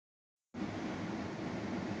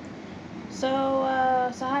So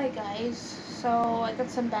hi guys. So I got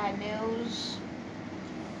some bad news.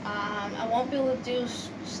 I won't be able to do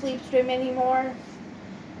sleep stream anymore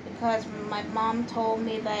because my mom told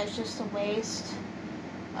me that it's just a waste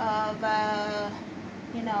of,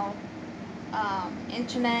 you know,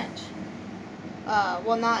 internet.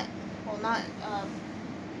 Well, not, well, not,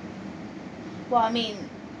 well, I mean,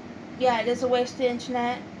 yeah, it is a waste of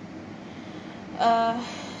internet.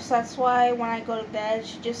 So that's why when I go to bed,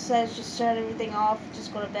 she just says just shut everything off,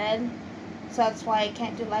 just go to bed. So that's why I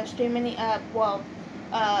can't do live stream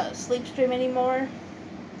sleep stream anymore.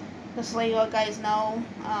 Just to let you guys know,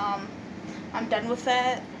 I'm done with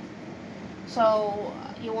that. So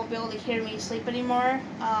you won't be able to hear me sleep anymore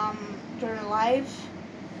during live.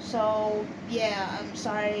 So yeah, I'm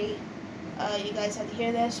sorry you guys had to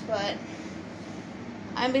hear this, but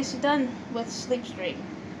I'm basically done with sleep stream.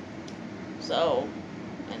 So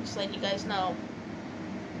I'm just letting you guys know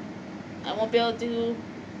I won't be able to do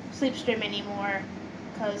sleep stream anymore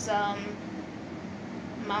because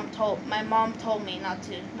my mom told me not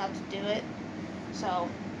to do it. So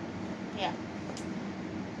yeah,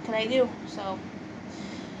 what can I do? So,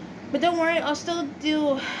 but don't worry, I'll still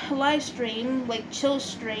do live stream, like chill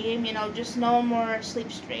stream, just no more sleep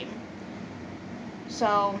stream.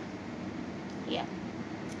 So yeah,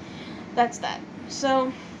 that's that.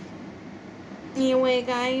 So anyway,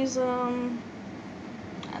 guys,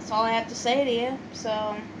 that's all I have to say to you.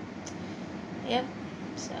 So yep.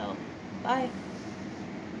 So bye.